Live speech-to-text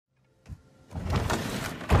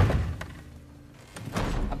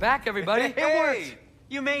back, everybody. Hey, it worked.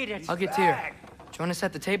 You made it. I'll get Tyr. Join us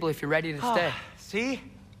at the table if you're ready to stay. See?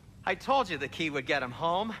 I told you the key would get him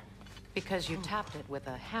home. Because you tapped it with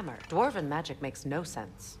a hammer. Dwarven magic makes no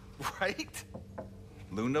sense. Right?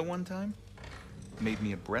 Luna one time made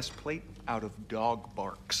me a breastplate out of dog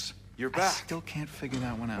barks. You're back. I still can't figure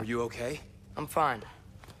that one out. Are you okay? I'm fine.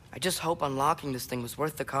 I just hope unlocking this thing was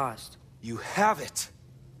worth the cost. You have it.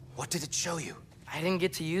 What did it show you? I didn't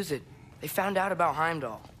get to use it. They found out about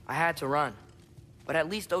Heimdall. I had to run. But at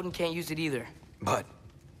least Odin can't use it either. But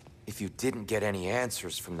if you didn't get any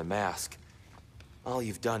answers from the mask, all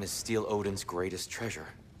you've done is steal Odin's greatest treasure.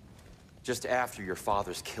 Just after your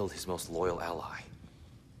father's killed his most loyal ally.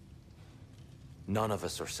 None of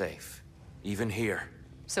us are safe. Even here.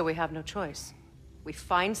 So we have no choice. We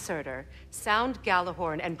find Surtur, sound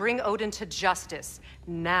Galahorn, and bring Odin to justice.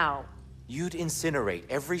 Now. You'd incinerate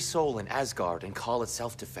every soul in Asgard and call it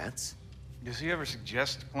self-defense? Does he ever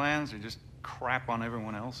suggest plans or just crap on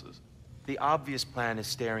everyone else's? The obvious plan is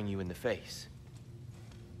staring you in the face.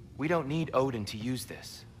 We don't need Odin to use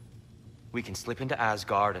this. We can slip into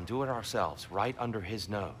Asgard and do it ourselves, right under his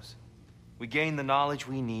nose. We gain the knowledge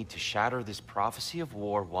we need to shatter this prophecy of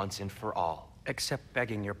war once and for all. Except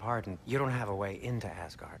begging your pardon, you don't have a way into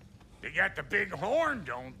Asgard. They got the big horn,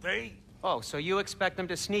 don't they? Oh, so you expect them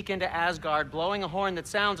to sneak into Asgard blowing a horn that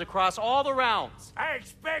sounds across all the realms? I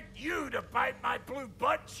expect you to bite my blue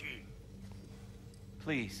butt cheek.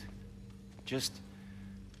 Please, just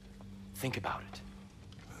think about it.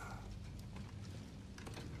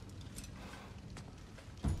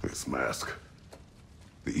 This mask.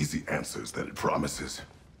 The easy answers that it promises.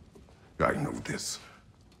 I know this.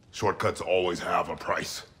 Shortcuts always have a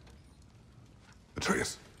price.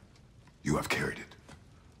 Atreus, you have carried it.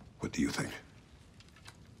 What do you think?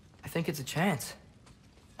 I think it's a chance.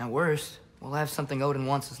 At worst, we'll have something Odin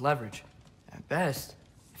wants as leverage. At best,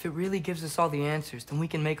 if it really gives us all the answers, then we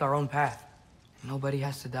can make our own path. And nobody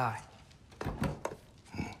has to die.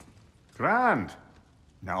 Grand.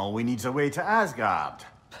 Now all we need's a way to Asgard.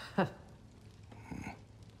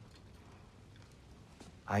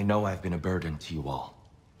 I know I've been a burden to you all.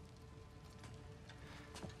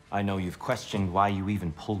 I know you've questioned why you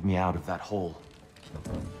even pulled me out of that hole.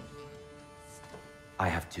 I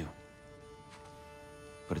have too.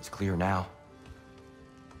 But it's clear now.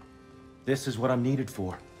 This is what I'm needed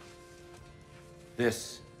for.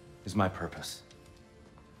 This is my purpose.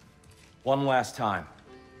 One last time,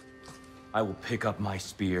 I will pick up my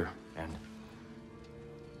spear and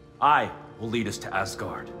I will lead us to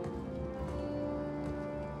Asgard.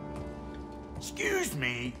 Excuse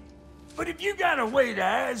me, but if you got a way to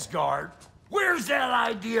Asgard, where's that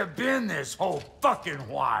idea been this whole fucking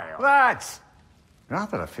while? That's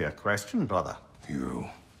rather a fair question, brother. You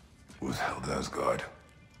withheld Asgard.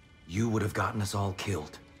 You would have gotten us all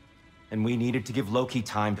killed. And we needed to give Loki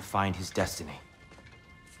time to find his destiny.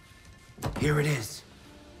 Here it is.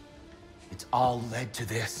 It's all led to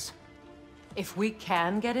this. If we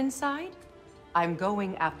can get inside, I'm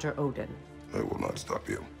going after Odin. I will not stop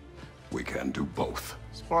you. We can do both.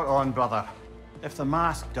 Spot on, brother. If the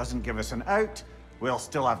mask doesn't give us an out, we'll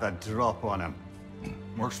still have the drop on him.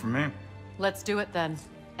 Works for me. Let's do it then.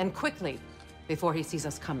 And quickly, before he sees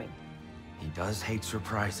us coming. He does hate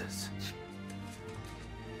surprises.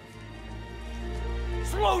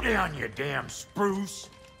 Slow down, you damn spruce.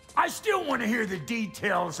 I still want to hear the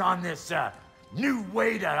details on this, new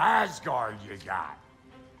way to Asgard you got.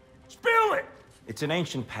 Spill it! It's an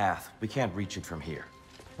ancient path. We can't reach it from here.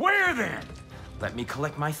 Where then? Let me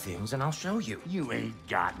collect my things and I'll show you. You ain't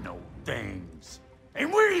got no things.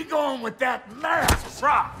 And where you going with that mask,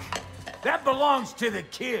 Brok? That belongs to the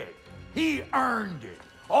kid. He earned it.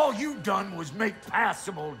 All you done was make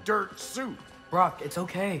passable dirt soup. Brok, it's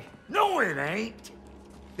okay. No, it ain't.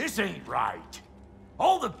 This ain't right.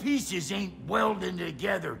 All the pieces ain't welding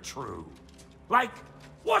together true. Like,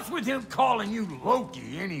 what's with him calling you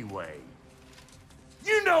Loki anyway?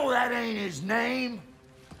 You know that ain't his name.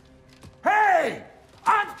 Hey!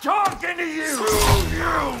 I'm talking to you!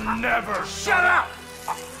 You never shut up!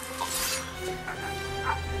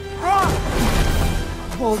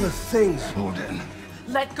 Of all the things. Odin.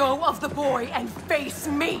 Let go of the boy and face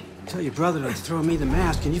me! Tell your brother to throw me the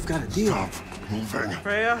mask and you've got a deal. Stop moving.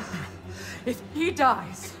 Freya, if he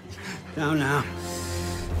dies... Now.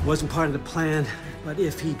 Wasn't part of the plan, but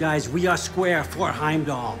if he dies, we are square for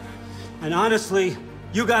Heimdall. And honestly,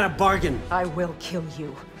 you got a bargain. I will kill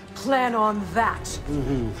you. Plan on that.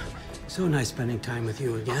 So nice spending time with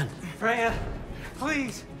you again. Freya,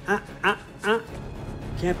 please.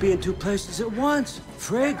 Can't be in two places at once,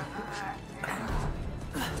 Frigg.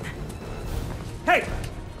 Hey!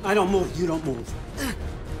 I don't move, you don't move.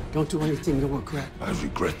 Don't do anything you'll regret. I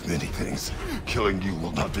regret many things. Killing you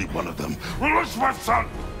will not be one of them. Release my son!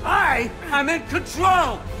 I'm in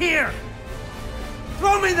control! Here!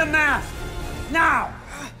 Throw me the mask! Now!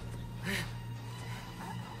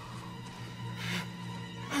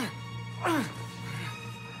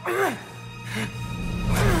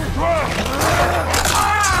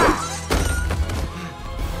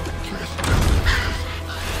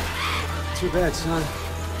 Too bad, son.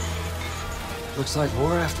 Looks like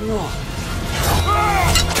war after all.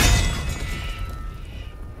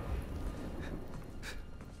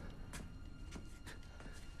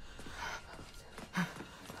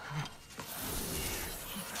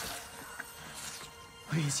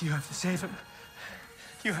 Please, you have to save him.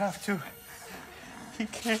 You have to. He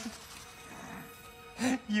can't.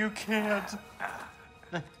 You can't.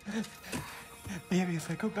 Maybe if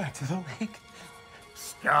I go back to the lake.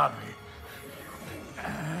 Stop it.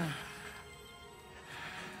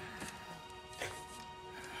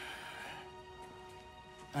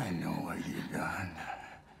 I know what you've done.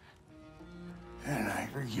 And I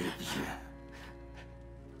forgive you.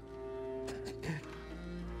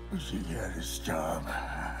 But you gotta stop.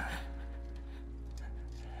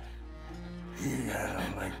 You gotta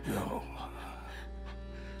let go.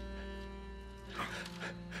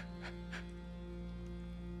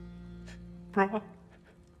 Brok.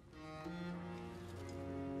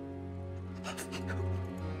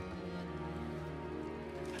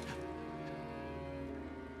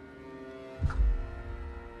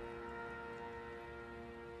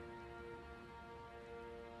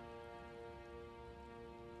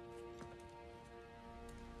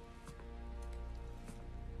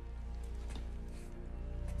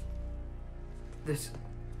 This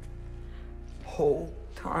whole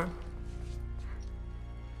time?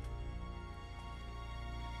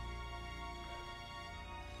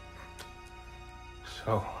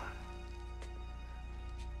 So,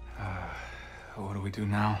 what do we do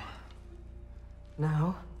now?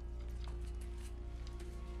 Now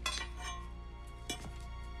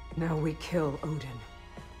we kill Odin.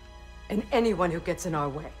 And anyone who gets in our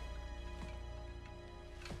way.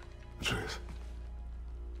 Atreus.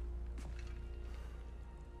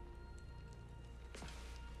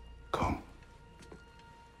 Come.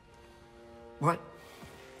 What?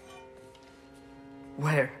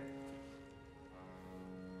 Where?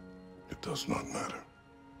 It does not matter.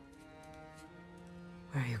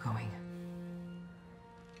 Where are you going?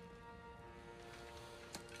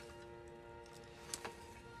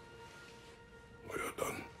 We are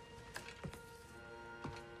done.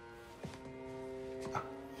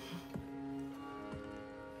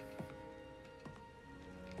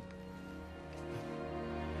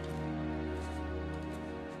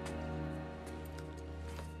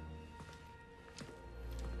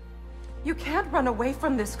 You can't run away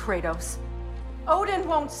from this, Kratos. Odin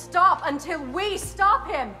won't stop until we stop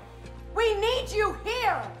him! We need you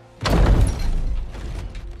here!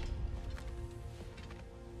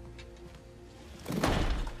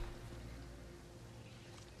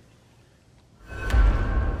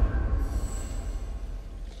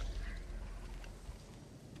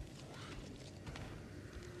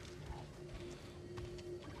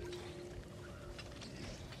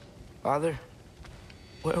 Father,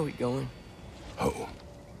 where are we going? Home.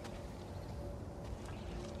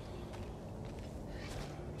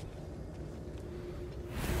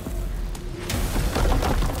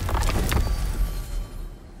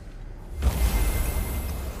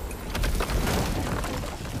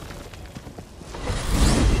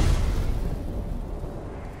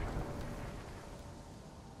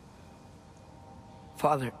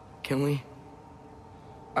 Father, can we?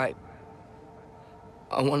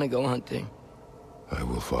 I want to go hunting. I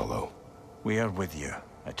will follow. We are with you,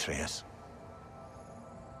 Atreus.